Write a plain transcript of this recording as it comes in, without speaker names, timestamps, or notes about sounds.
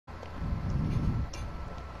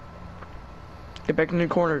Get back in the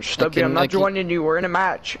corner. Stubby, I'm not joining you. We're in a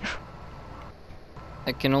match.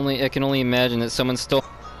 I can only imagine that someone stole.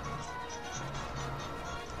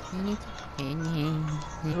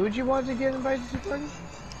 Who'd you want to get invited to the party?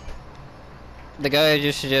 The guy I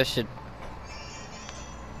just suggested.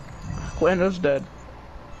 Lando's dead.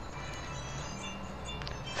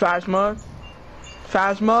 Phasma?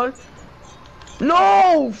 Phasma?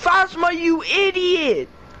 No! Phasma, you idiot!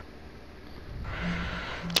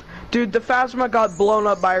 Dude, the Phasma got blown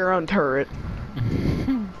up by her own turret.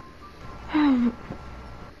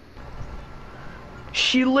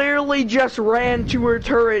 She literally just ran to her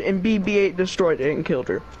turret and BB-8 destroyed it and killed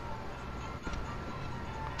her.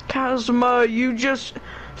 Phasma, you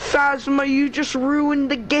just ruined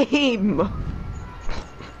the game.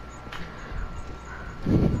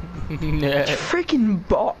 Freaking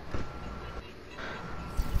bot.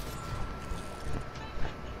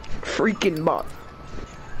 Freaking bot.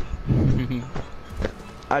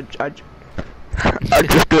 I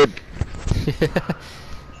just did.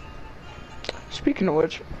 Speaking of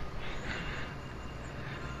which.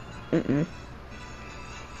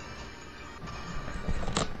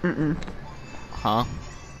 Huh?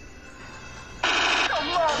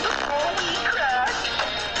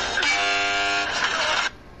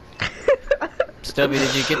 Stubby,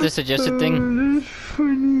 did you get the suggested thing? That's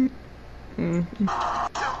funny.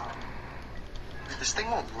 This thing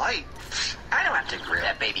won't light. I don't have to grab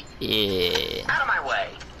that baby. Yeah. Out of my way.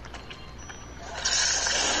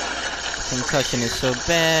 Concussion is so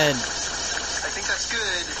bad. I think that's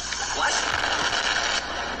good. What?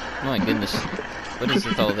 Oh my goodness. What is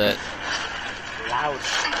with all that? Loud.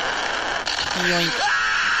 Yoink.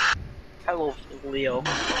 Hello, Leo.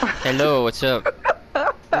 Hello, what's up?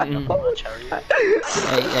 I'm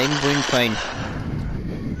doing fine.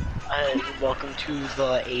 Welcome to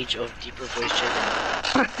the age of deeper voice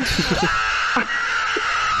chat.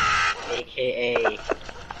 AKA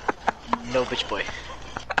no bitch boy.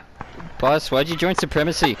 Boss, why'd you join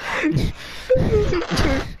Supremacy?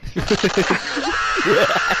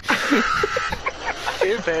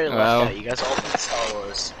 You're very wow. lucky. You guys all play Star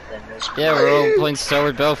Wars. Then there's Yeah, we're all playing Star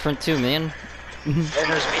Wars Battlefront 2, man. Then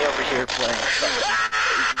there's me over here playing Star Wars.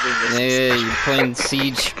 Yeah, you're playing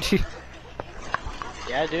Siege.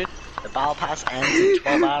 Yeah, dude. The battle pass ends in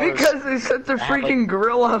 12 hours. Because they set the freaking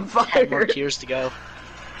grill on fire. 10 more tiers to go.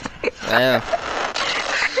 Wow.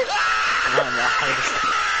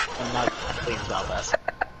 I'm not playing the battle pass.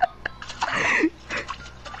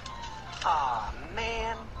 Aw,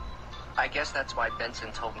 man. I guess that's why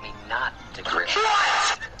Benson told me not to grab.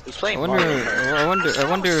 Who's playing I wonder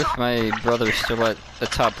if my brother's still at the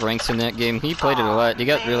top ranks in that game. He played it a lot. He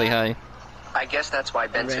got really high. I guess that's why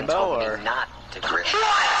Benson Rainbow, told or? me not to grab.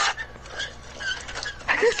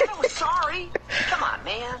 Oh, sorry. Come on,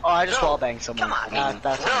 man. Oh, I just wallbanged someone. Come on,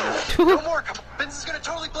 That's no more. Benson's gonna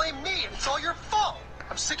totally blame me, and it's all your fault.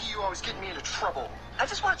 I'm sick of you always getting me into trouble. I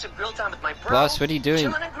just wanted some grill time with my bro. Boss, what are you doing?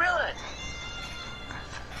 Chilling and grilling.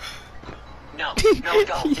 No,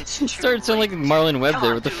 don't. It's too Started sounding like Marlon Webb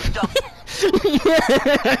there with the.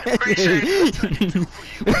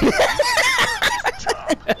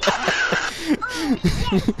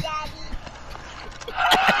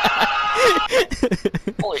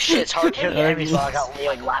 Holy shit, it's hard to hear the enemies while I got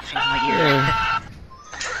Leo laughing in my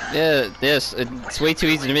ear. Yeah, yes, it's way too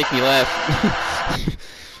easy to make me laugh.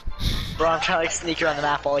 Bro, I'm trying to like sneak around the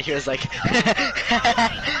map, all I hear is like...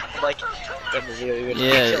 like...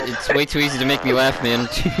 Yeah, it's way too easy to make me laugh, man.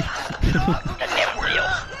 Goddamn Leo.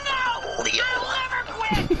 No! Leo.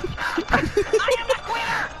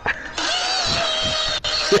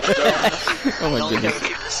 Oh my goodness.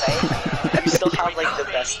 You still have like the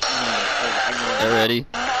best Already?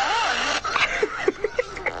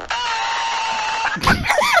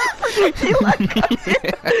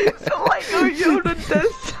 So like, oh, Yoda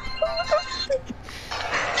does.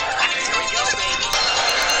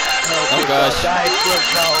 Oh gosh.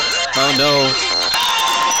 Oh no.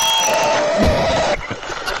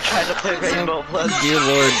 I'm trying to play Rainbow Plus. Dear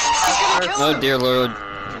Lord. Oh dear Lord.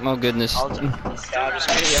 Oh goodness. I'm just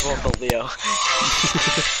kidding everyone but Leo.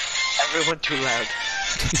 Everyone too loud.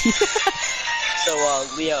 So,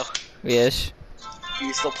 Leo. Yes. Do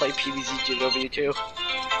you still play PvZ GW2?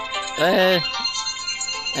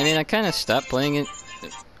 I mean, I kind of stopped playing it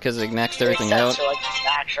because I maxed everything out. So, like,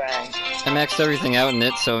 max rank. I maxed everything out in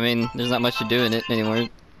it, so I mean, there's not much to do in it anymore.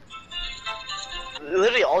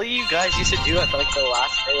 Literally, all you guys used to do at like the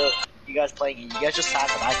last day of you guys playing, you guys just sat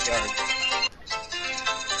in the backyard.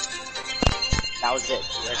 That was it.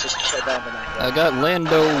 You guys just chilled down in the backyard. I got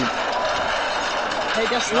Lando. Hey,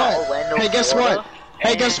 guess what? Hey, guess what?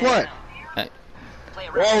 Hey, guess what?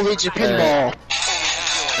 Waluigi pinball.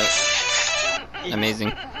 Amazing.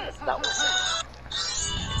 That was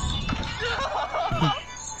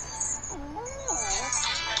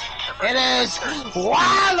It is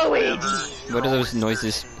Waluigi! What are those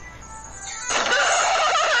noises?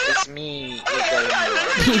 It's me.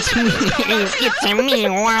 It's me,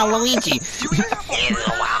 Waluigi.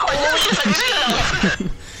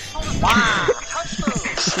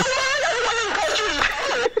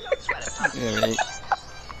 Alright.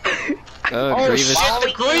 Oh, Grievous.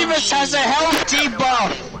 Shit, Grievous has a health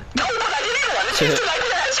debuff!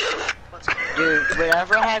 Dude,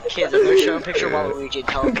 whenever I have kids, I'm gonna show them a picture of Waluigi and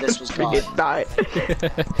tell them this was God. It died.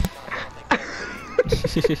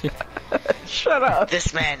 Shut up.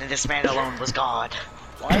 This man and this man alone was God.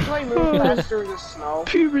 Why do I move faster in the snow?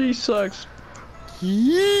 Puberty sucks.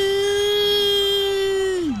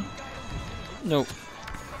 No.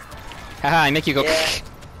 Haha, I make you go. Yeah.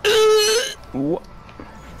 What?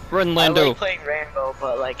 Run, I Lando. like playing Rainbow,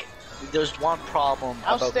 but like, there's one problem.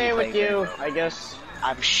 I'll about stay me with playing you, Rainbow. I guess.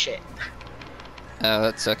 I'm shit. Oh,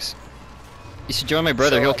 that sucks. You should join my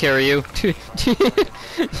brother, he'll carry you.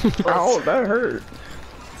 Ow, that hurt.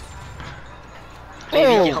 Maybe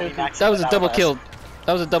Oh, he'll be maxed that was a out double last. kill.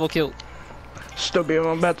 That was a double kill. Still be, I'm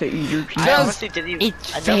about to eat your pizza. I honestly didn't even.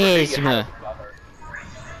 It's I never knew you had Phasma.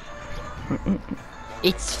 a brother.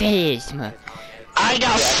 It's Phasma. I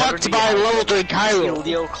got fucked by level 3 Kylo.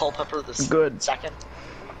 Leo Culpepper the Good. second.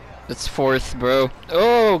 That's fourth, bro.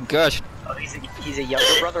 Oh, gosh. Oh, he's a younger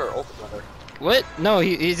brother or older brother? What? No,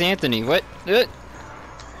 he's Anthony. What?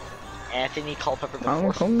 Anthony Culpepper the I'm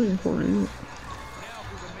fourth. coming for you.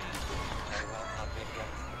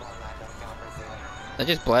 I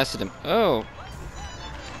just blasted him. Oh.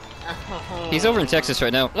 He's over in Texas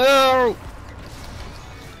right now. Oh!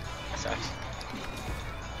 Sucks.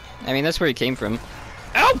 I mean, that's where he came from.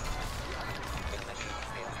 Ow!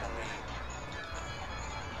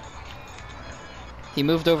 He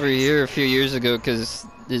moved over here a few years ago because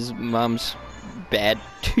his mom's bad.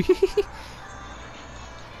 He's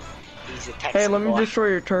a Texan Hey, let me boy. destroy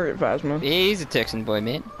your turret, Phasma. He's a Texan boy,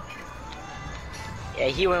 man. Yeah,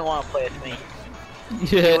 he wouldn't want to play with me.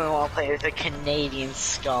 He Yeah. wouldn't want to play with the Canadian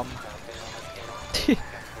scum. Hey,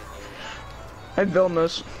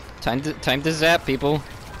 Vilnius. Time to zap people.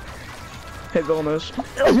 Hey, Vilnius.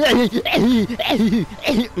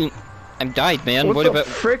 I'm died, man. What What the about?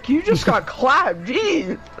 frick? You just got clapped,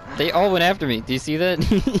 jeez. They all went after me. Do you see that?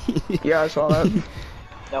 Yeah, I saw that.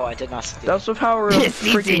 No, I did not see That's the power of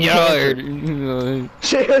freaking Senor.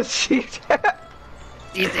 cancer. Sí,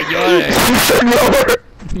 Sí, senor.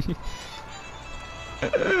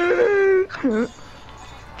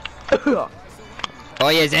 Senor. Oh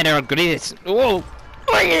yeah, Xander Grievous. Whoa.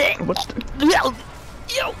 What's the,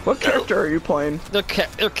 what character are you playing? They're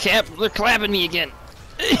clapping me again.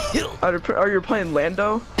 Are you playing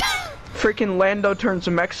Lando? Freaking Lando turns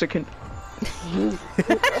Mexican.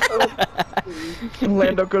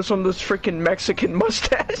 Lando goes on this freaking Mexican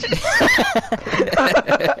mustache.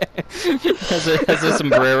 has a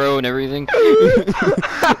sombrero and everything.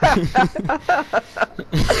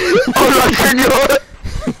 Hola, señor.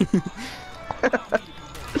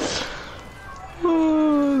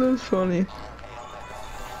 Oh, that's funny.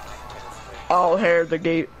 All hair the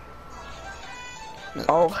gate.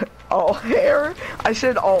 All hair? I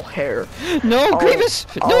said all hair. No, All- Grievous!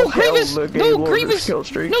 all No, hell Grievous! the gay No, lord Grievous! kill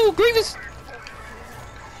streak. No, Grievous!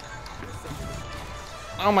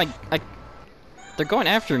 Oh my, they're going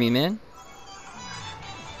after me, man.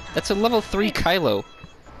 That's a level 3 Kylo.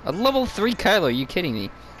 A level 3 Kylo, are you kidding me?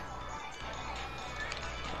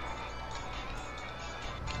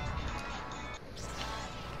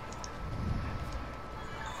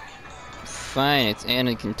 Fine, it's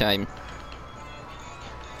Anakin time.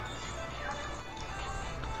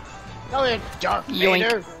 No, you're Darth Yoink.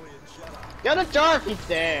 Vader. You're the Darth, he's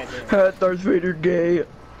dead. Darth Vader gay.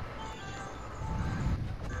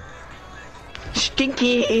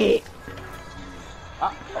 Stinky.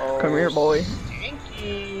 Uh-oh. Come here, boy.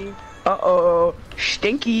 Stinky. Uh-oh.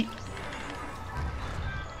 Stinky.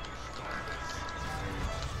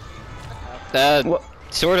 What?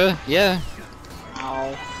 Sorta, yeah.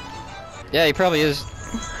 Ow. Yeah, he probably is.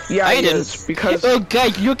 Yeah, I he didn't- is, because Oh,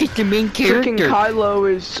 guys, look at the main freaking character.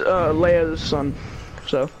 Kylo is Leia's son.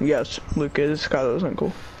 So, yes, Luke is Kylo's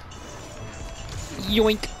uncle.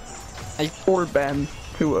 Yoink. Or Ben,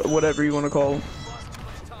 whatever you want to call him.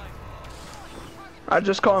 I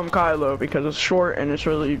just call him Kylo because it's short and it's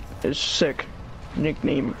really sick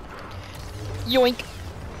nickname. Yoink.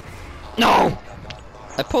 No.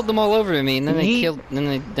 I pulled them all over to me, and then they Yeet. killed.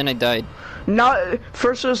 Then I died. Not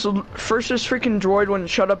first this freaking droid wouldn't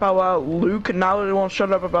shut up about Luke. Now it won't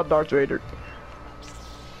shut up about Darth Vader.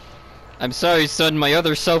 I'm sorry, son. My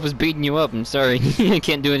other self is beating you up. I'm sorry. I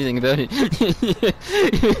can't do anything about it.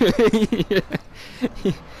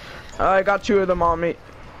 I got 2 of them on me.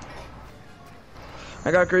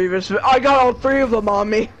 I got Grievous. I got all 3 of them on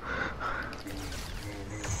me.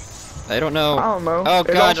 I don't know. I don't know. Oh It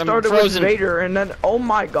all god, I'm started frozen. with Vader, and then oh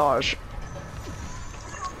my gosh.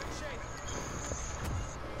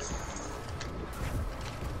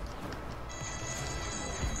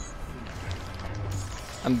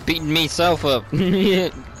 I'm beating myself up.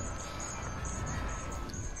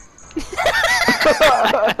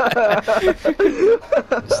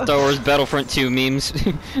 Star Wars Battlefront 2 memes.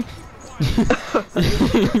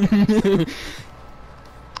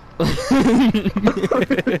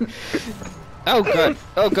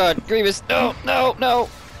 Oh god, Grievous, no, no, no!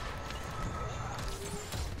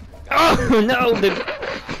 Oh no,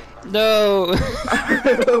 no!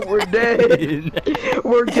 We're dead.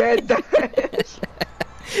 We're dead.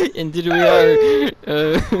 Indeed we are.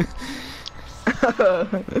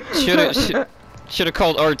 Should have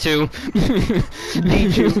called R2.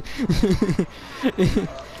 D2.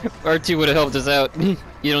 R2 would have helped us out.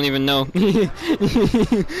 You don't even know.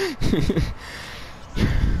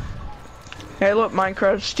 Hey, look,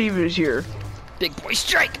 Minecraft Steve is here. Big boy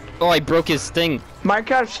strike! Oh, I broke his thing.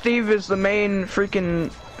 Minecraft Steve is the main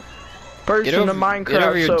freaking person over- in Minecraft, get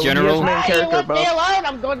over here, so General. he has main Hey, character let me buff. alone!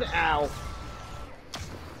 I'm going to. Ow.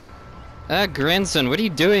 Ah, grandson, what are you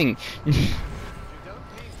doing?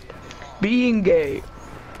 Being gay.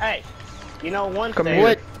 Hey, you know one Come thing. here.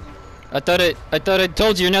 What? I thought I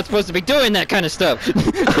told you you're not supposed to be doing that kind of stuff.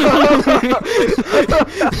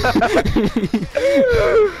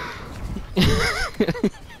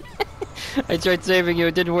 I tried saving you,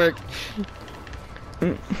 it didn't work.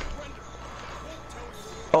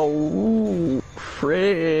 Oh,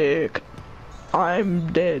 frick.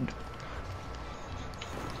 I'm dead.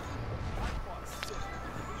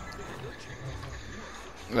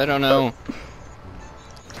 I don't know.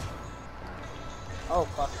 Oh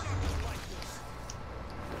fuck.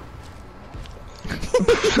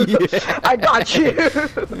 I got you.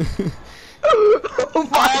 Oh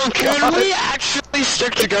my Can god. we actually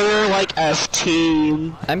stick together like as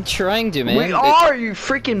team? I'm trying to, man. We are, you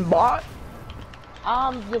freaking bot.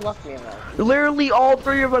 You left me alone. Literally all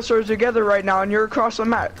 3 of us are together right now and you're across the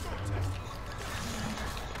map.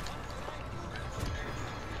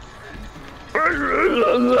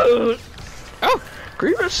 Oh!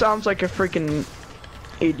 Grievous sounds like a freaking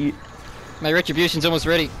idiot. My retribution's almost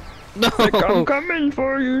ready. No! Like, I'm coming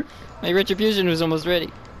for you. My retribution was almost ready.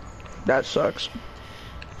 That sucks.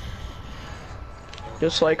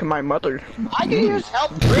 Just like my mother. I can use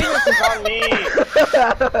help. Grievous is on me.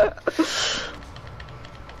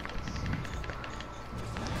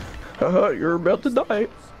 You're about to die.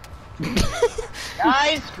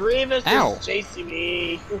 Guys, Grievous Ow. is chasing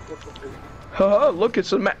me. Look,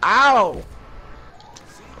 it's a ow!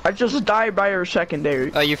 I just died by her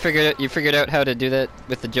secondary. Oh, you figured out how to do that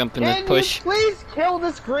with the jump and the Can push. you please kill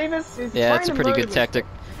this Grievous? He's Yeah, trying it's a to pretty murder good me. tactic.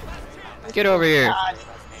 Get over here. God.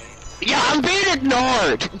 Yeah, I'm being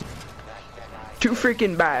ignored. Too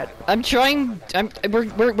freaking bad. I'm trying.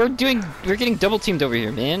 We're getting double teamed over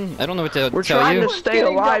here, man. I don't know what to We're tell trying you. to stay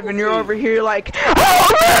Getting alive double and you're teamed. over here like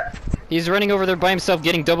He's running over there by himself,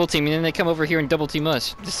 getting double teamed, and then they come over here and double team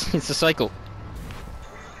us. It's a cycle.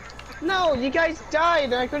 No, you guys died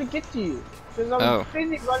and I couldn't get to you. Because I was Oh.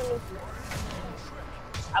 busy running.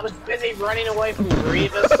 I was busy running away from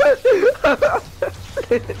Grievous.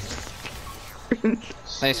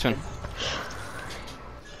 Nice one.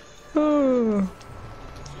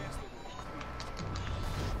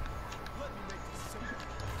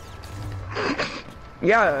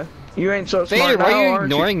 Yeah, you ain't so smart Vader, now, why are you aren't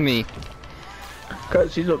ignoring me?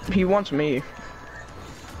 Cause he wants me.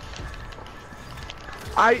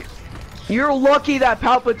 You're lucky that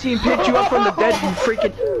Palpatine picked you up from the dead, you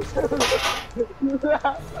freaking.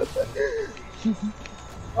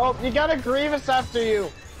 Oh, you got a Grievous after you.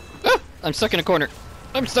 Ah, I'm stuck in a corner.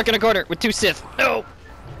 I'm stuck in a corner with 2 Sith. No.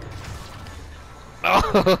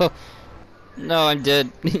 Oh. No, I'm dead.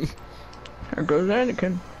 There goes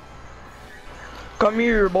Anakin. Come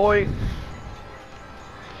here, boy.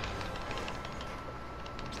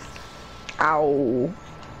 Ow.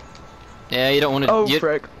 Yeah, you don't want to. Oh, you,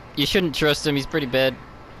 frick. you shouldn't trust him. He's pretty bad.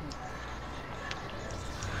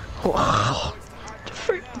 Oh,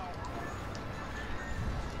 frick.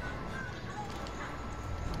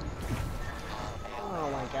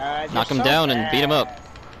 Oh my god. Knock you're him so down bad. and beat him up.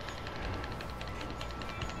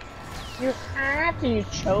 You have to. You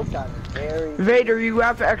choked on it. Very. Vader, you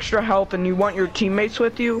have extra health and you want your teammates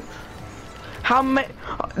with you? How many?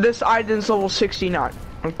 This item's level 69,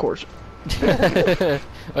 of course.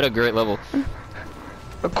 What a great level.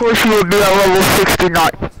 Of course you would be at level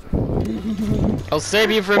 69. I'll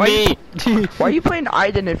save you from Why- me! Why are you playing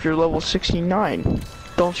Aiden if you're level 69?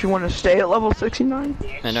 Don't you want to stay at level 69?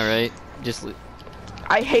 I know, right? Just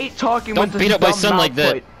I hate talking don't with this beat up my dumb son like mouth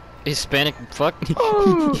that. plate. Hispanic fuck.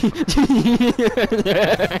 Oh.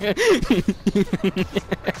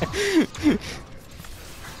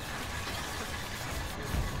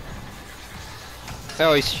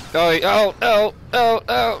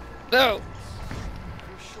 Oh, oh.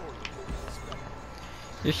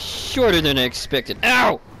 You're shorter than I expected.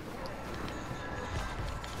 Ow!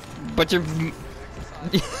 But you're...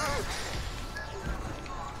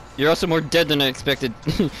 You're also more dead than I expected.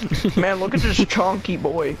 Man, look at this chonky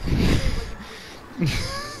boy.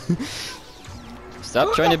 Stop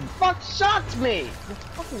Who trying the to fuck shot me? You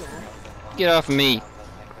fucking ass. get off me.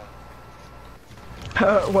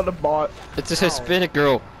 What a bot. It's a Hispanic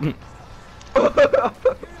girl.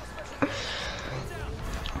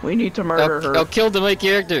 We need to murder her. I'll kill the my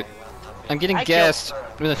character. I'm getting gassed.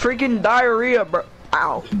 Freaking diarrhea, bro.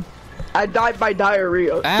 Ow. I died by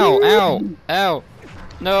diarrhea. Ow, ow, ow.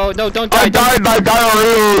 No, no, don't die. I died by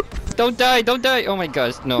diarrhea. Don't die, don't die. Oh my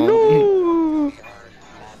gosh, no. No.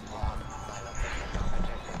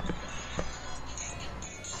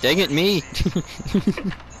 Dang it, me.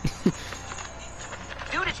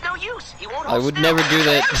 Dude, it's no use. He won't I hold would still. never do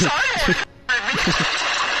that. But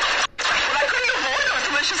I couldn't avoid those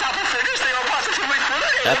delicious apple fritters. They are positively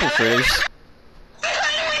good. Apple fritters.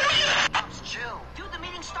 Chill. Dude, the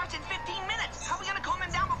meeting starts in 15 minutes. How are we gonna calm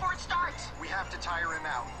him down before it starts? We have to tire him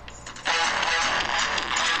out.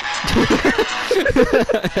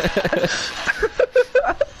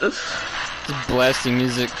 Just blasting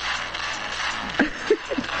music.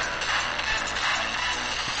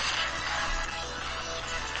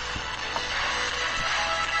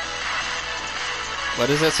 Why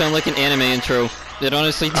does that sound like an anime intro? It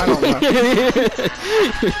honestly I don't know.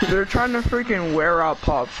 They're trying to freaking wear out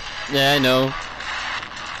Pop. Yeah, I know.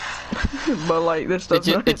 But like, this It,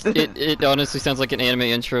 doesn't. it honestly sounds like an anime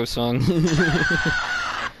intro song.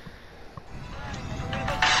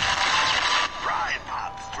 Ride,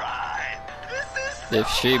 Pops, ride. If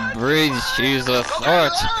she breathes, she's a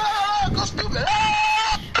thought. Go stupid.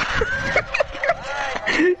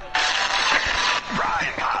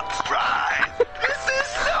 Ride, Pops, ride. This is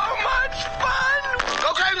so much fun.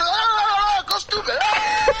 Go crazy. Go stupid.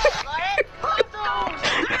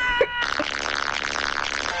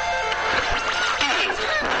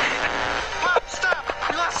 Pop, stop.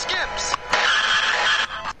 We lost Skips.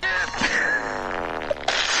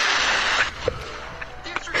 The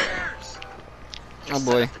extra chairs. Oh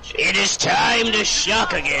boy. It is time to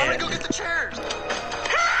shock I'm again. gonna go get the chairs.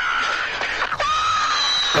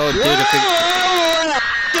 Oh dude, if What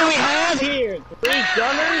do we have here? 3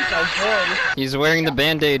 gunners? Oh boy. he's wearing the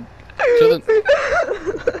band-aid. To the...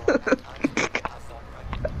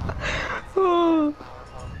 Oh.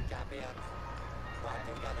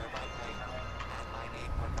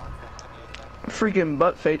 Freaking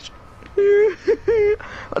butt face.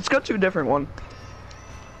 Let's go to a different one.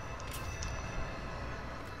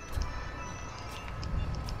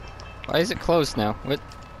 Why is it closed now? What?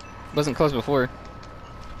 Wasn't closed before.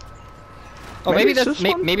 Oh, Maybe maybe it's that's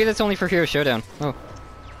this one? maybe that's only for Hero Showdown. Oh,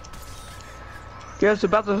 Yeah, I was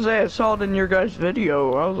about to say, I saw it in your guys'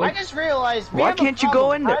 video. I was I like, just realized. Why can't you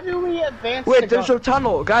go in there? How do we advance wait, the there's gun? a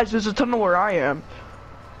tunnel. Guys, there's a tunnel where I am.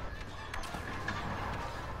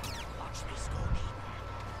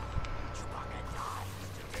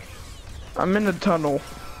 I'm in the tunnel,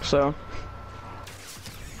 so.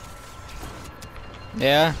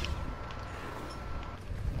 yeah.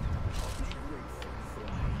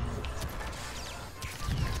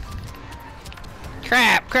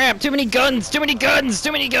 Crap! Crap! Too many guns! Too many guns!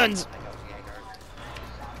 Too many guns!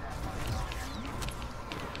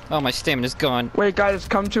 Oh, my stamina's gone. Wait, guys,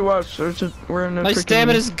 come to us. We're in a My freaking-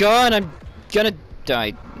 stamina's gone! I'm gonna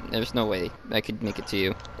die. There's no way I could make it to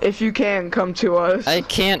you. If you can, come to us. I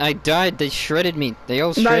can't. I died. They shredded me. They all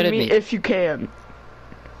No, I shredded mean, me. if you can.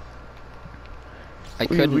 I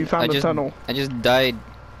couldn't. we found I the just, tunnel. I just died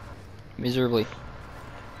miserably.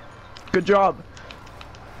 Good job.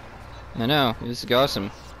 I know. It was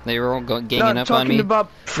awesome. They were all No, ganging I'm up on talking me. about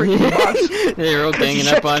freaking boss. They were all 'Cause ganging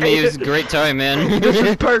you up on me. It was a said- great time, man. This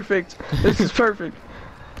is perfect. This is perfect.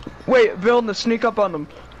 Wait, Vilna, sneak up on them.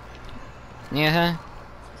 Yeah,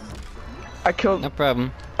 I killed. no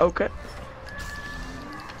problem. Okay.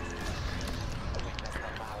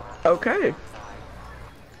 Okay.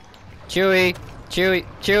 Chewy, Chewy,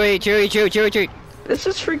 Chewy, Chewy, Chewy, Chewy, Chewy. This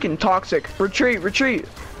is freaking toxic. Retreat, retreat.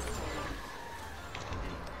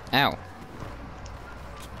 Ow.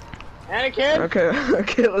 Anakin! Okay,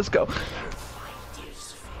 okay, let's go.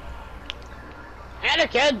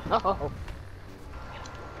 Anakin! Oh.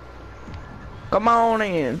 Come on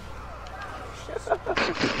in.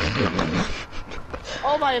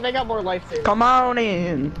 Oh my, they got more life there. Come on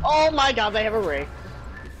in. Oh my god, they have a ray.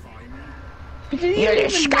 You're the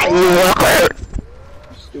Skywalker.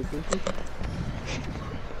 Stupid.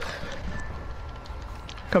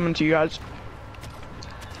 Coming to you guys.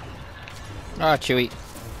 Ah, Chewie.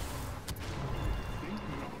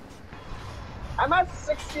 I'm at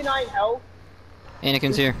 69 health.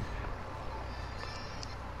 Anakin's here.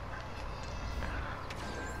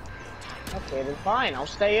 Okay, then fine, I'll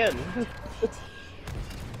stay in.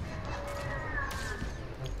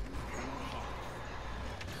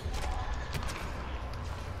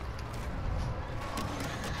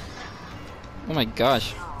 Oh my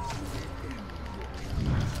gosh.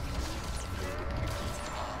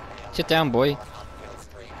 Sit down, boy.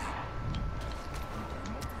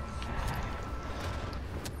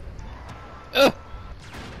 Ugh!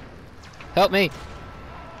 Help me!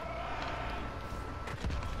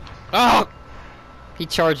 Oh! He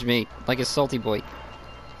charged me like a salty boy.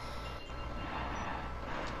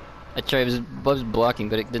 I tried, was blocking,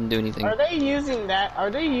 but it didn't do anything. Are they using that? Are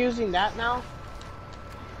they using that now?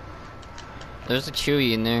 There's a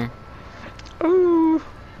Chewie in there. Ooh.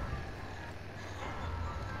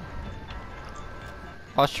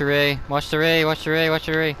 Watch the ray, watch the ray, watch the ray, watch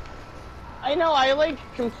the ray. I know, I like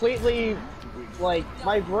completely, like,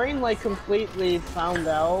 my brain like completely found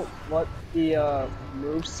out what the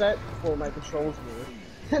moveset for my controls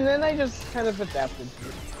were. And then I just kind of adapted to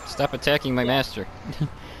it. Stop attacking my master.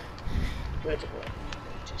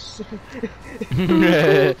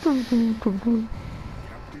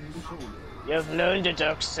 You've learned to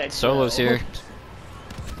duck said Solo's here.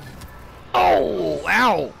 Oh,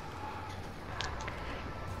 ow!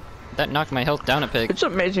 That knocked my health down a peg. It's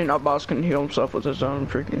amazing how boss can heal himself with his own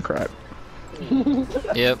freaking crap.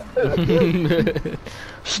 Yep.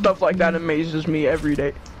 Stuff like that amazes me every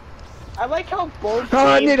day. I like how both. Oh,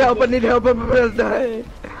 I need help, I need help, I'm about to die.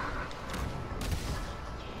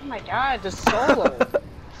 Oh my god, the solo.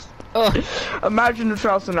 Oh, Imagine if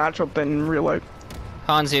that was a natural thing in real life.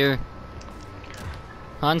 Han's here.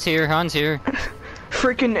 Han's here, Han's here.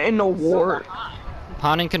 Freaking in the war.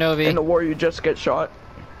 Han and Kenobi. In the war, you just get shot.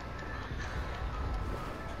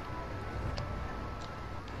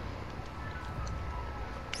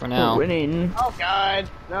 For now. We're winning. Oh god,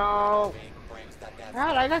 no.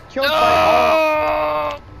 God, I got killed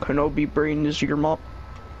by Kenobi brain is your mom.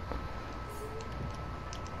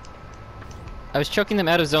 I was choking them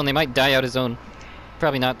out of zone. They might die out of zone.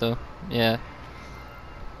 Probably not though. Yeah.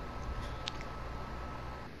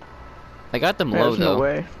 I got them low There's though. no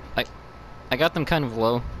way. I got them kind of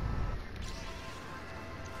low.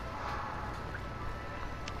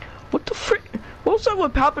 What the frick? What was that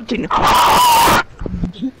with Palpatine?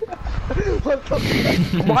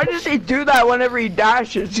 Why does he do that whenever he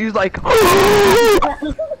dashes? He's like,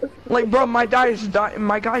 like, bro, my guy's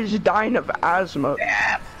dying of asthma.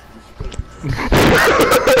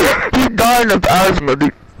 He's dying of asthma,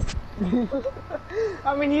 dude.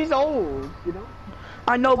 I mean, he's old, you know?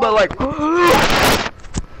 I know, but like, oh,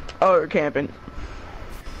 you're camping.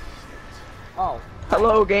 Oh.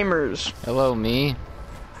 Hello, gamers. Hello, me.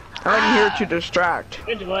 I'm here to distract.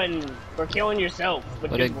 Good one for killing yourself,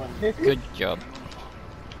 but What a good one. good job.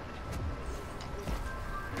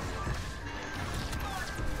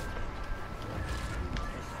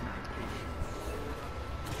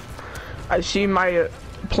 I see my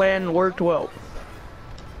plan worked well.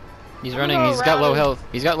 He's running. He's got low health.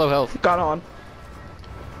 He's got low health. Got on.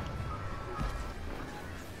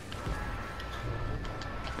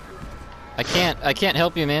 I can't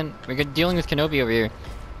help you, man. We're dealing with Kenobi over here.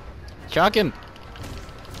 Shock him.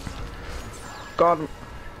 Got him.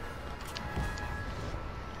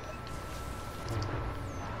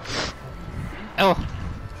 Oh.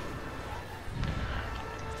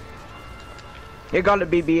 You got a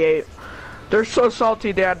BB-8. They're so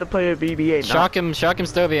salty they had to play a BB-8 now. Shock him,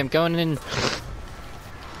 Stoby. I'm going in.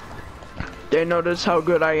 They notice how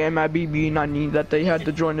good I am at BB-9 that they had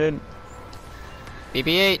to join in.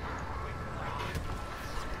 BB-8.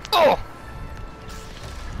 Oh!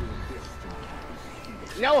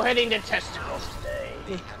 No hitting the testicles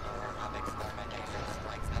today.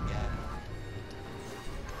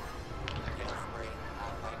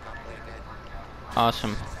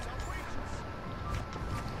 Awesome.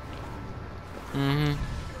 Mm-hmm.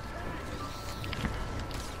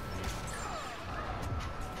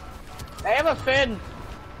 I have a fin.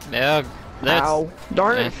 Yeah, that's... Ow.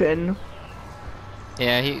 Darn it, Finn.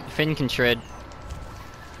 Yeah, Finn can shred.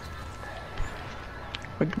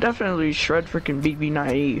 I could definitely shred freaking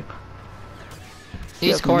BB-9E.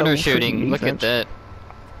 He's has corner no shooting. freaking Look at defense. that.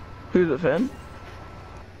 Who's the Finn?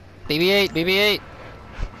 BB-8, BB-8.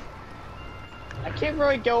 I can't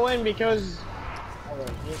really go in because. Oh,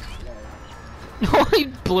 wait, Oh, he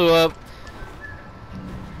blew up.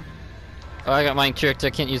 Oh, I got mine tricked.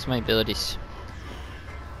 I can't use my abilities.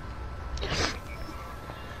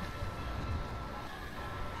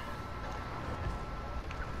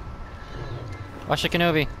 Watch the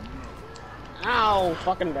Kenobi. Ow!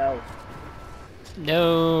 Fucking no.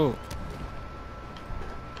 No.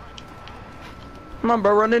 Come on,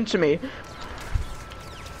 bro, run into me.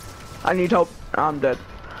 I need help. I'm dead.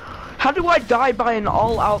 How do I die by an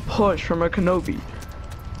all-out push from a Kenobi?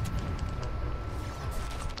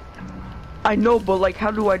 I know, but like,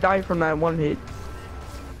 how do I die from that one hit?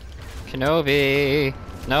 Kenobi.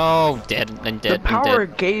 No, dead. I'm The dead. I'm power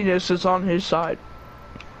dead. gayness is on his side.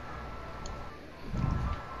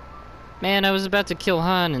 Man, I was about to kill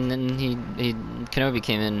Han, and then Kenobi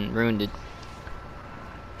came in and ruined it.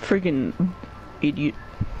 Freaking idiot.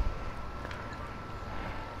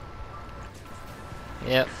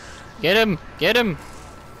 Yep. Get him! Get him!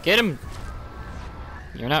 Get him!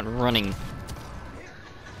 You're not running.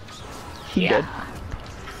 He dead.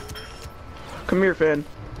 Come here, Finn.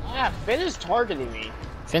 Ah, Finn is targeting me.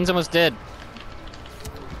 Finn's almost dead.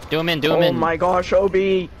 Do him in, do him in. Oh my gosh,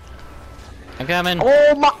 Obi. I'm coming.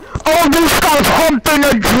 Oh my. Oh, this guy's humping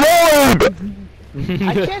a droid!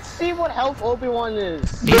 I can't see what health Obi-Wan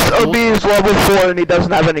is. This Obi is level 4 and he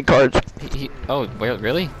doesn't have any cards. Oh, wait,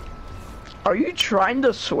 really? Are you trying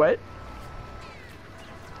to sweat?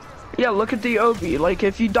 Yeah, look at the Obi. Like,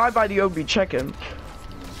 if you die by the Obi, check him.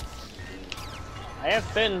 I have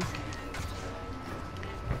Finn.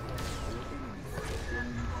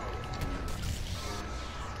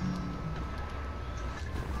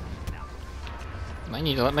 I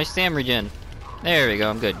need to let my stam regen. There we go,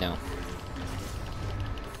 I'm good now.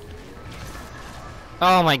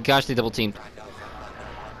 Oh my gosh, they double teamed.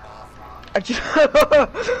 I just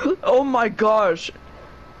oh my gosh.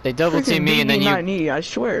 They double team me and then you. BB-9E, I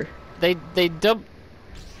swear. They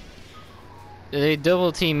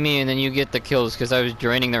double team me and then you get the kills because I was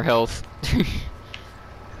draining their health.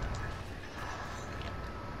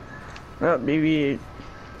 Oh, maybe.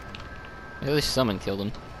 At least someone killed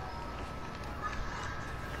him.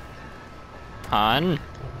 Han.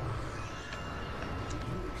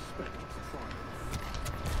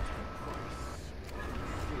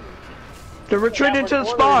 They're retreating to the we're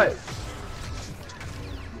spot. cornered.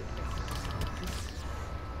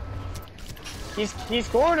 He's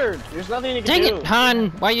cornered. There's nothing he can Dang do. it, Han!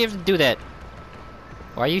 Why do you have to do that?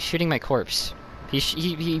 Why are you shooting my corpse? He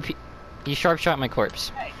sharp shot my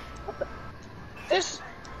corpse. This.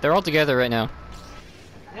 They're all together right now.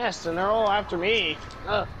 Yes, and they're all after me.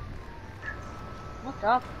 Ugh. Look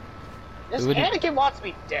up. This Who did- Anakin wants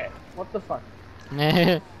me dead. What the fuck? Come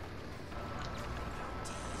Yeah,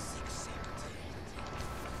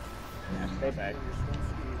 stay back.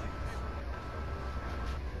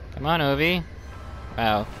 on, Obi.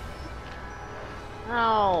 Wow.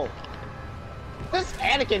 Ow. This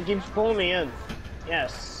Anakin keeps pulling me in.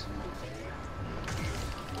 Yes.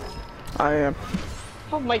 I am.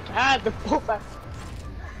 Oh my god, the pullback.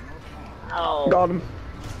 Ow. Got him.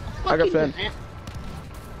 I got Finn.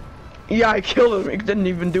 Yeah, I killed him. It didn't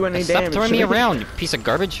even do any Stop damage. throwing me around, you piece of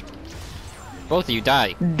garbage. Both of you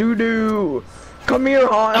die. Doo doo. Come here,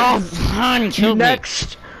 Han. Oh, Han You killed me.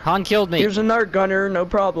 next. Han killed me. Here's another gunner, no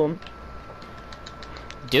problem.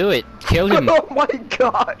 Do it. Kill him. Oh my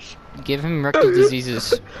gosh. Give him rectal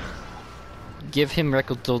diseases. Give him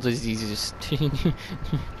rectal diseases.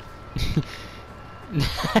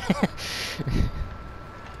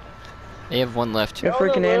 They have one left. Yeah,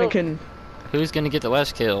 freaking Anakin. Who's gonna get the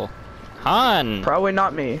last kill? Han! Probably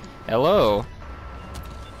not me. Hello.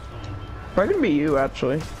 Probably gonna be you,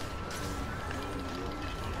 actually.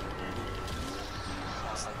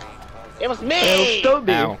 It was me! It'll still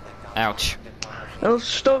be. Ow. Ouch. It'll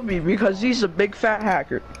still be because he's a big fat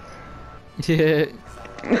hacker.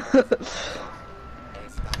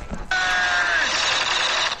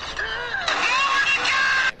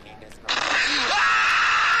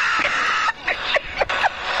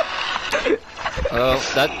 Oh,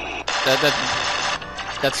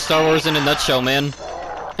 that's Star Wars in a nutshell, man.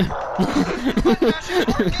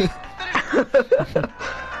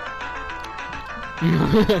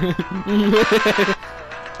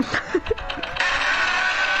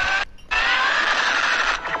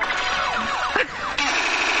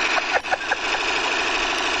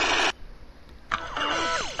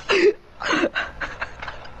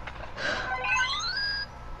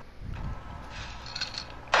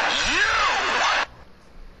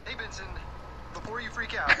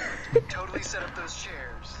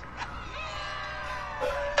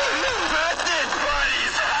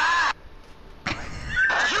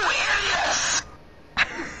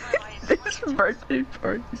 birthday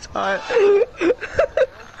party's hot. It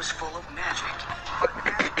was full of magic.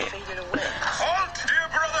 Faded away. Halt, dear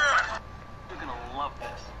brother! You're gonna love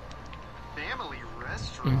this. Family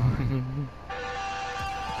restaurant.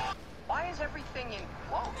 Why is everything in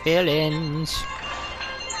quotes? Villains.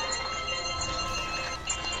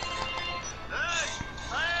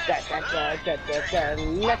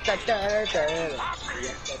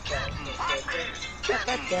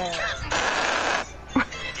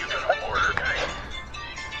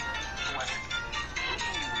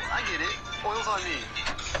 I get it. Oil's on me.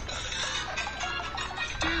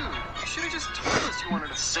 Dude, you should have just told us you wanted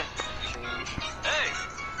to sit. Hey,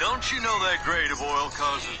 don't you know that grade of oil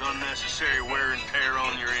causes unnecessary wear and tear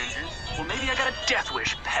on your engine? Well, maybe I got a death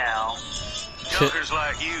wish, pal. Jokers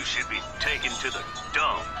like you should be taken to the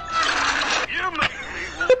dump. You make me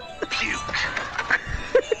want to puke.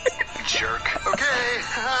 Jerk. Okay,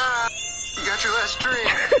 you got your last drink.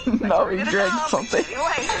 No, he drank something.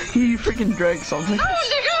 He freaking drank something.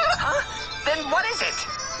 Huh? Then what is it?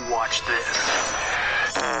 Watch this.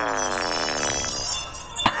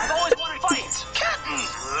 I've always wanted fights. Captain!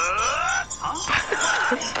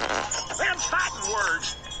 Them's fighting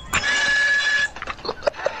words.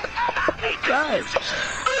 Guys.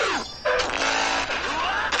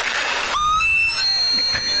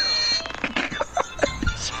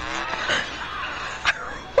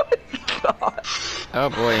 God. Oh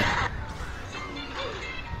boy.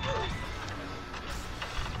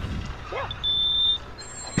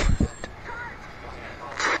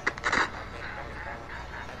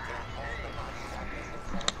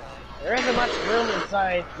 There isn't much room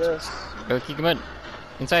inside this. Okay, come on.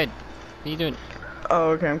 Inside. What are you doing? Oh,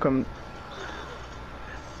 okay, I'm coming.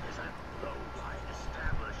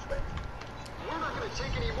 We're not gonna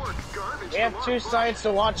take any more garbage. We have two sides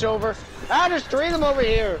to watch over. Ah, there's three of them over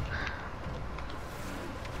here.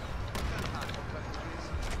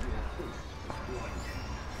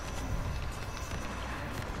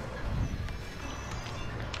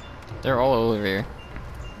 They're all over here.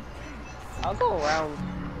 I'll go around.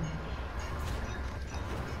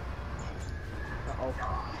 Uh-oh.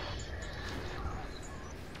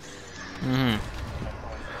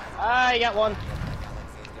 I got one.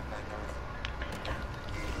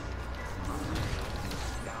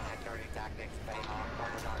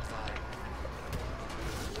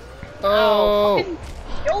 Oh!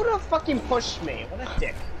 Yoda fucking pushed me. What a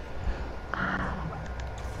dick.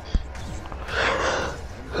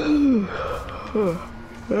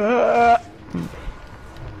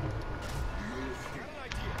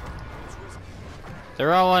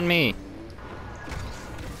 They're all on me.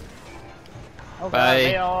 Oh God, Bye.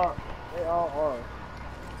 they all are.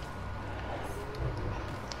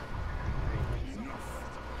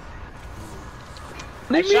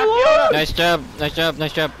 Leave me shot alone! Yoda. Nice job, nice job,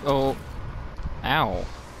 nice job. Oh. Ow.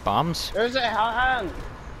 Bombs? There's a hand.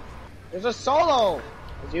 There's a solo.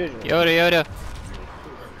 As usual. Yoda, Yoda.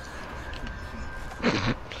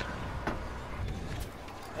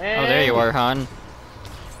 Oh, there you are, Han.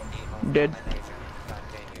 Dead.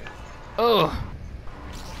 Oh.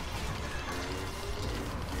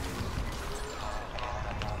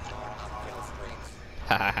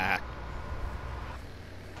 Ha ha ha.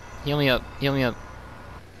 Heal me up, heal me up.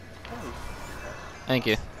 Thank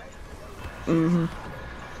you. Mm-hmm.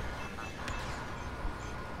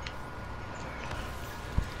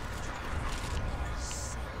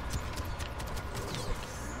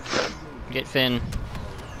 Get Finn.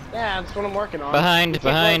 Yeah, that's what I'm working on. Behind, You can't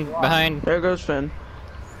behind, let it behind. There goes Finn.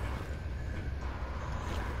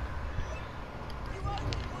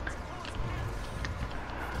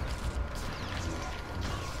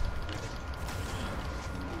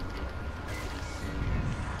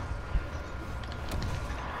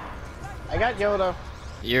 I got Yoda.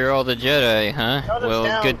 You're all the Jedi, huh? Yoda's Well,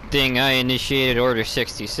 down. good thing I initiated Order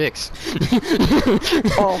 66.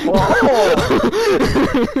 Oh,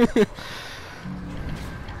 whoa.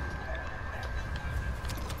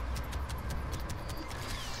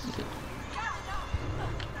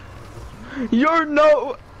 You're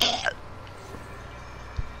no.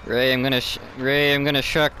 Ray, I'm gonna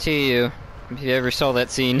shock to you. If you ever saw that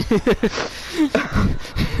scene.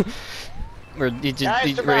 Where Guys,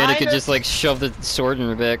 they're where behind Anakin us. just like shoved the sword in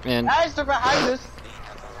her back, man. Guys, they're behind us.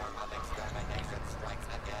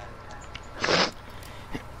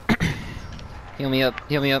 Heal me up,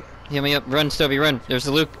 heal me up, heal me up. Run, Stubby, run. There's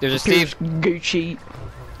a Luke, there's a Steve. Gucci.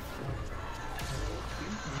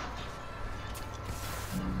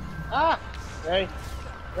 Ah! Ray.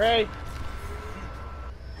 Ray.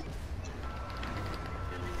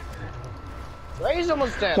 Ray's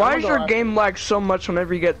almost dead. Why I'm does gonna your go game lag so much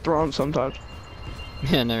whenever you get thrown sometimes?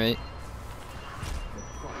 Yeah, no, right.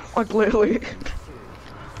 Like literally.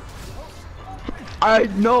 I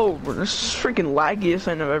know, bro, this is freaking laggiest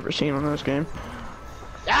thing I've ever seen on this game.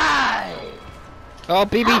 Die! Oh,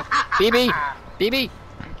 BB! BB! BB!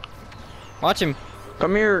 Watch him.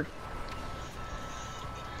 Come here.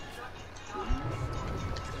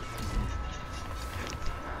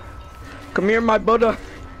 Come here, my Buddha.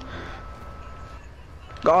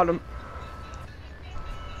 Got him.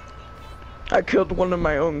 I killed one of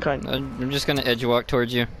my own kind. I'm just gonna edge walk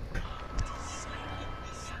towards you.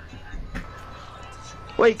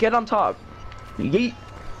 Wait, get on top. Yeet.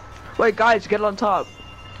 Wait, guys, get on top.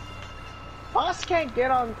 Boss can't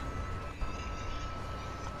get on.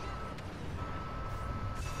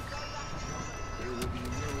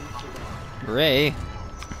 Ray.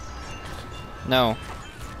 No.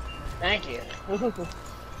 Thank you.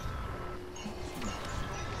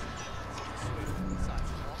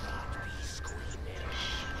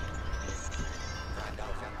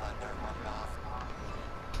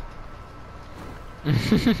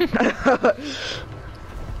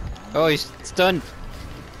 Oh, he's stunned.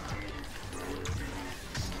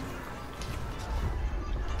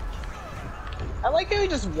 I like how he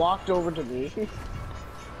just walked over to me.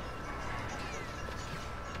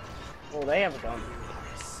 Oh, they have a gun.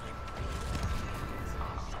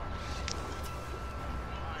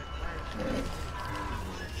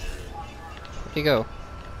 Where'd he go?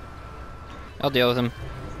 I'll deal with him.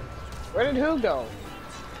 Where did who go?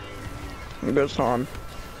 It goes on.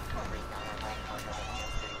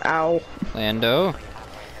 Ow. Lando.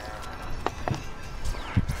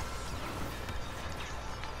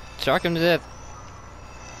 Shock him to death.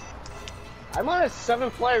 I'm on a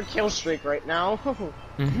 7-player kill streak right now.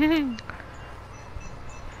 Mm-hmm.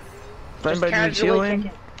 If anybody needs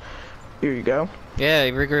healing, here you go. Yeah,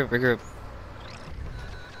 regroup, regroup.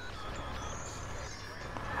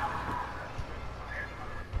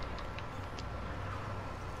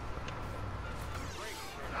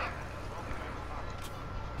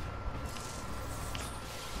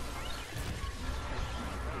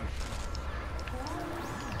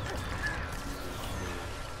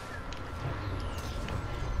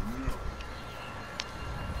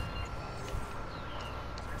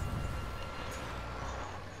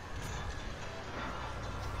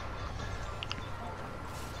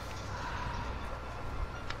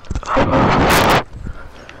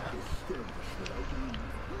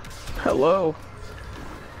 Hello.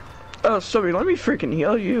 Oh, sorry, let me freaking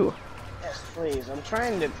heal you. Yes, please. I'm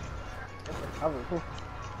trying to get the cover.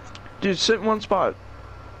 Dude, sit in one spot.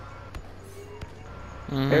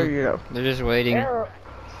 Mm-hmm. There you go. They're just waiting. There.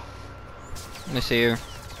 Let me see her.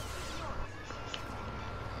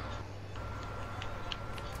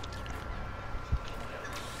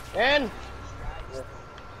 And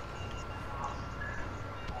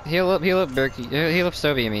Heal up, Berkey. Heal up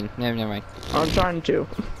Stovey, I mean. Never mind. I'm trying to.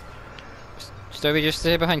 Stovey, just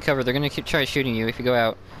stay behind cover. They're gonna try shooting you if you go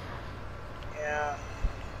out. yeah,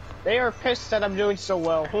 they are pissed that I'm doing so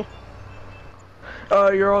well.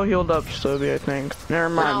 You're all healed up, Stubby, I think. Never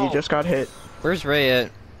mind, Ow. you just got hit. Where's Ray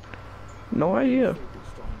at? No idea.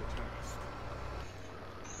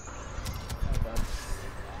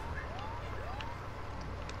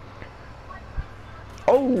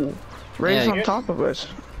 Oh! Ray's Yeah, on top of us.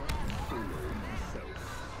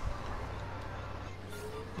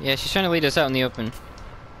 Yeah, she's trying to lead us out in the open.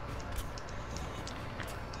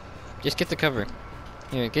 Just get the cover.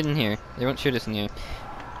 Here, get in here. They won't shoot us in here.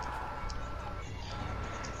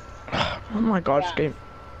 Oh my gosh, Yeah. game.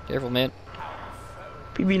 Careful, man.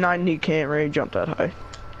 PB90 can't really jump that high.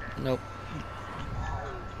 Nope.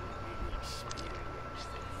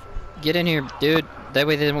 Get in here, dude. That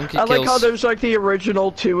way they won't get I kills. like how there's like the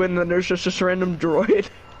original 2 and then there's just this random droid.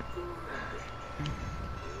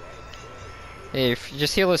 Hey,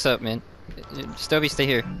 just heal us up, man. Stovey, stay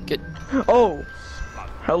here. Get. Oh!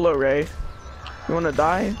 Hello, Ray. You wanna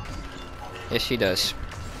die? Yes, she does.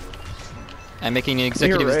 I'm making an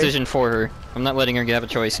executive Ray. decision for her. I'm not letting her have a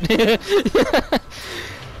choice.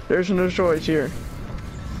 There's no choice here.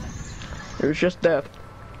 There's just death.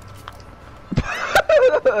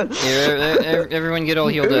 Here, everyone get all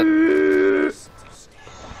healed up.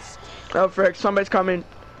 Oh frick, somebody's coming.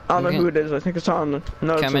 I don't know who it is, I think it's on the...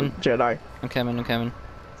 No, Coming. it's a Jedi. I'm coming, I'm coming.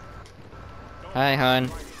 Hi,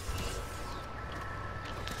 hon.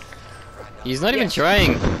 He's not even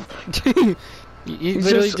trying. he He's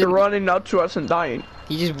literally just didn't- running up to us and dying.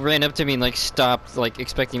 He just ran up to me and like stopped, like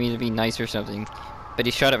expecting me to be nice or something. But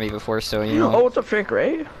he shot at me before, so you know. Oh, it's a fake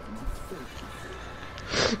Ray?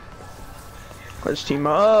 Let's team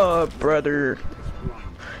up, brother.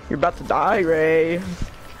 You're about to die, Ray.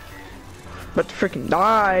 About to freaking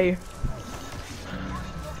die.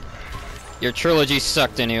 Your trilogy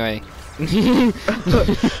sucked anyway.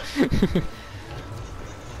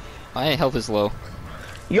 My health is low.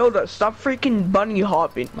 Yoda, stop freaking bunny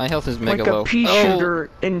hopping. My health is mega like low. a pea shooter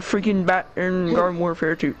in freaking in Garden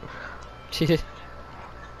Warfare 2.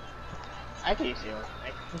 I can use you.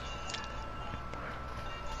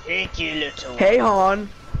 Thank you, little. Hey, Han.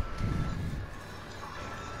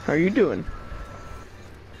 How you doing?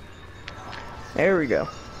 There we go.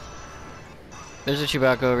 There's a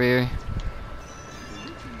Chewbacca over here.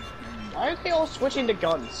 Why are they all switching to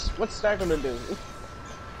guns? What's that gonna do?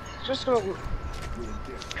 It's just gonna.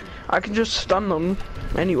 I can just stun them,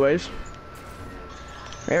 anyways.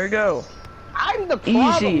 There we go. I'm the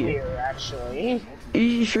problem Easy. here, actually.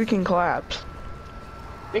 Easy freaking claps.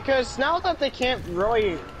 Because now that they can't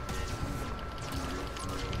really.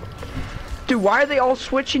 Dude, why are they all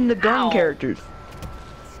switching the gun characters?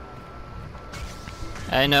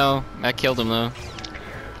 I know. I killed him though.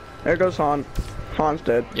 There goes Han. Han's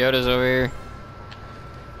dead. Yoda's over here.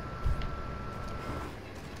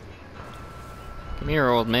 Come here,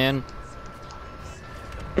 old man.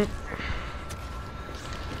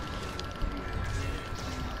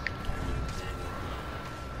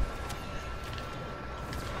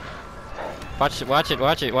 Watch it, watch it,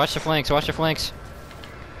 watch it. Watch the flanks, watch the flanks.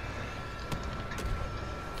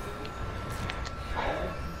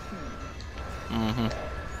 Mm-hmm.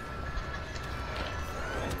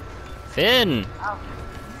 Finn!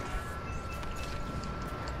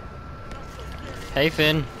 Hey,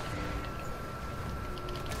 Finn.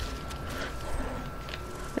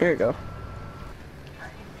 There you go.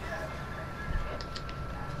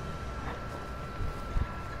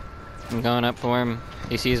 I'm going up for him.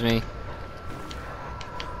 He sees me.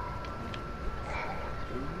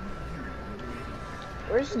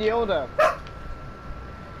 Where's Yoda?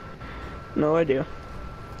 No idea.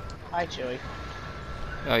 Hi, Chewie.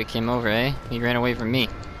 Oh, he came over, eh? He ran away from me.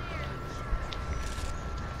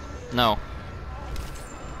 No.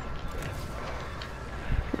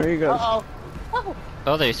 There you go. Uh-oh. Oh.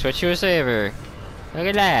 Oh, they switched to a saber. Look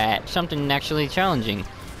at that. Something actually challenging.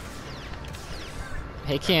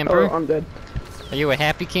 Hey, camper. Oh, I'm dead. Are you a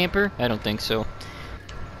happy camper? I don't think so.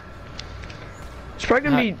 It's probably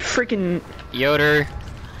gonna be freaking. Yoder.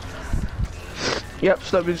 Yep,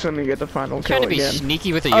 Stubby's gonna get the final kill Trying to be again.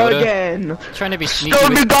 sneaky with a Yoda. Again. Trying to be sneaky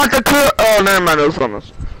Stubby with... got the kill. Oh, never mind. It was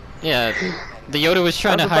honest. Yeah. The Yoda was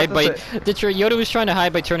trying I to was hide about by... Yoda was trying to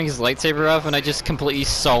hide by turning his lightsaber off, and I just completely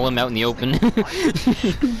saw him out in the open. Be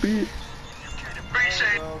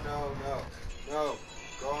safe. No.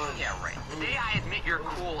 Go on. Yeah, right. The day I admit you're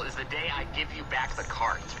cool is the day I give you back the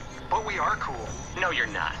cart. But we are cool. No, you're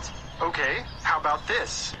not. Okay, how about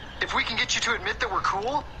this? If we can get you to admit that we're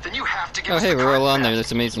cool, then you have to give Oh, us hey, the we're card all on back. there.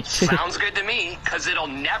 That's amazing. Sounds good to me, because it'll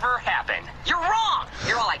never happen. You're wrong!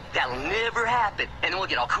 You're all like, that'll never happen. And then we'll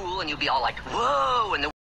get all cool, and you'll be all like, whoa, and then